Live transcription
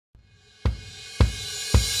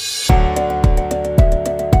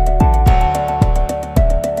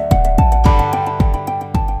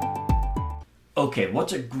Okay,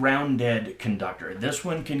 what's a ground-dead conductor? This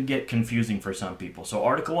one can get confusing for some people. So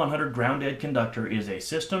Article 100 ground-dead conductor is a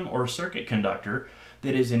system or circuit conductor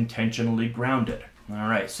that is intentionally grounded. All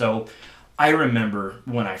right, so I remember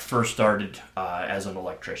when I first started as an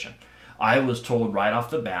electrician, I was told right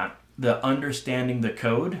off the bat that understanding the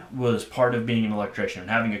code was part of being an electrician.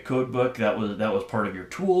 Having a code book, that was part of your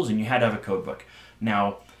tools, and you had to have a code book.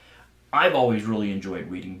 Now, I've always really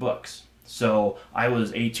enjoyed reading books. So I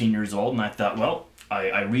was 18 years old and I thought, well,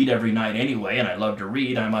 I read every night anyway and I love to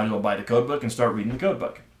read. I might as well buy the code book and start reading the code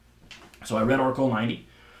book. So I read Article 90.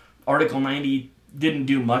 Article 90 didn't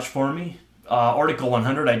do much for me. Article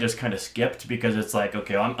 100 I just kind of skipped because it's like,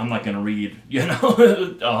 okay, I'm not going to read,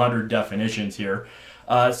 100 definitions here.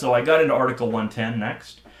 So I got into Article 110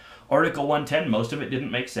 next. Article 110, most of it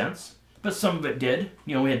didn't make sense, but some of it did.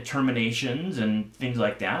 We had terminations and things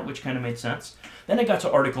like that, which kind of made sense. Then I got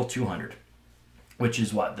to Article 200, which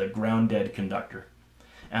is what? The ground-dead conductor.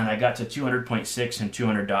 And I got to 200.6 and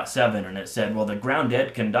 200.7, and it said, well, the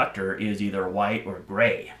ground-dead conductor is either white or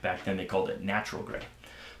gray. Back then they called it natural gray.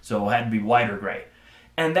 So it had to be white or gray.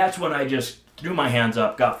 And that's when I just threw my hands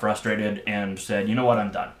up, got frustrated, and said, you know what,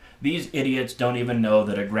 I'm done. These idiots don't even know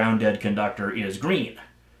that a ground-dead conductor is green.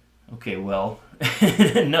 Okay, well,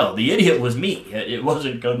 no, the idiot was me. It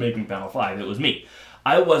wasn't Code Making Panel 5, it was me.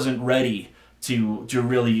 I wasn't ready to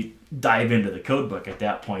really dive into the code book at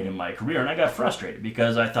that point in my career, and I got frustrated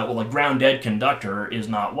because I thought, well, a ground-dead conductor is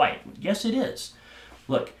not white. Yes, it is.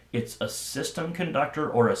 Look, it's a system conductor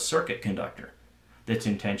or a circuit conductor that's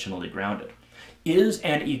intentionally grounded. Is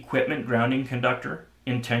an equipment grounding conductor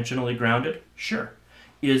intentionally grounded? Sure.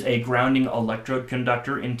 Is a grounding electrode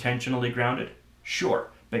conductor intentionally grounded?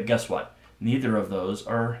 Sure. But guess what? Neither of those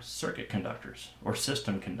are circuit conductors or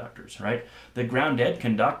system conductors, right? The ground-dead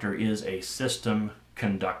conductor is a system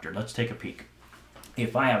conductor. Let's take a peek.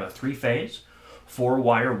 If I have a three-phase,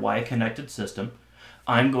 four-wire Y-connected system,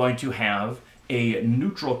 I'm going to have a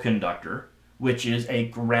neutral conductor, which is a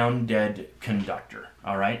ground-dead conductor,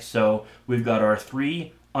 all right? So we've got our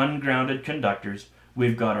three ungrounded conductors.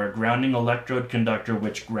 We've got our grounding electrode conductor,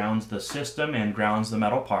 which grounds the system and grounds the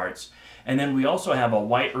metal parts. And then we also have a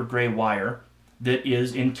white or gray wire that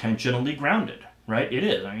is intentionally grounded, right? It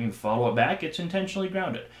is. I mean, follow it back, it's intentionally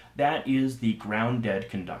grounded. That is the ground-dead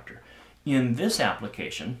conductor. In this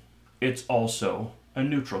application, it's also a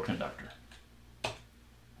neutral conductor.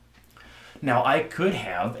 Now, I could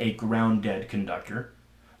have a ground-dead conductor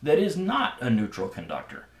that is not a neutral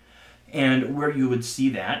conductor. And where you would see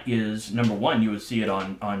that is, number one, you would see it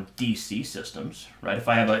on DC systems, right? If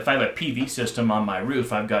I have a PV system on my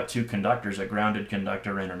roof, I've got two conductors, a grounded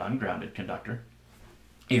conductor and an ungrounded conductor.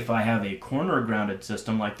 If I have a corner grounded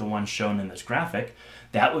system like the one shown in this graphic,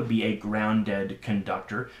 that would be a grounded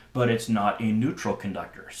conductor, but it's not a neutral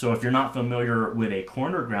conductor. So if you're not familiar with a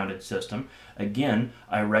corner grounded system, again,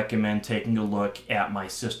 I recommend taking a look at my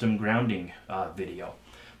system grounding video.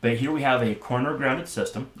 But here we have a corner grounded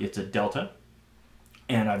system. It's a delta,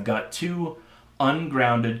 and I've got two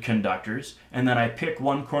ungrounded conductors, and then I pick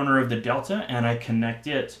one corner of the delta and I connect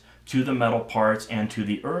it to the metal parts and to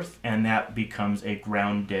the earth, and that becomes a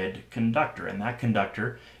ground-dead conductor. And that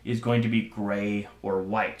conductor is going to be gray or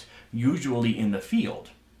white. Usually in the field,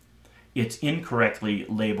 it's incorrectly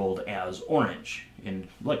labeled as orange. And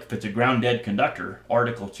look, if it's a ground-dead conductor,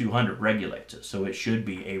 Article 200 regulates it, so it should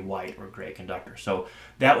be a white or gray conductor. So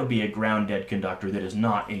that would be a ground-dead conductor that is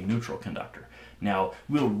not a neutral conductor. Now,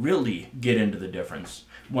 we'll really get into the difference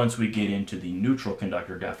once we get into the neutral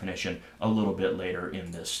conductor definition a little bit later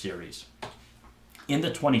in this series. In the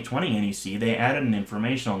 2020 NEC, they added an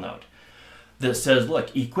informational note that says,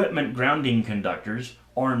 look, equipment grounding conductors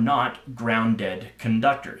are not ground-dead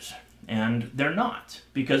conductors. And they're not,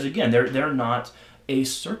 because again, they're not a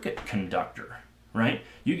circuit conductor, right?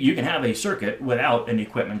 You can have a circuit without an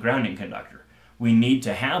equipment grounding conductor. We need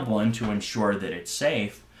to have one to ensure that it's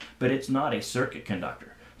safe, but it's not a circuit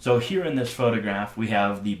conductor. So here in this photograph, we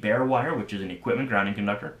have the bare wire, which is an equipment grounding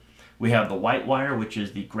conductor. We have the white wire, which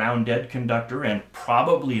is the ground-dead conductor and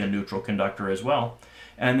probably a neutral conductor as well.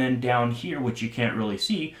 And then down here, which you can't really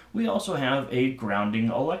see, we also have a grounding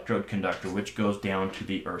electrode conductor, which goes down to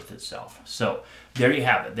the earth itself. So there you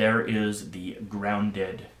have it. There is the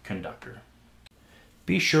grounded conductor.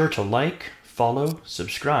 Be sure to like, follow,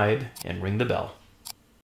 subscribe, and ring the bell.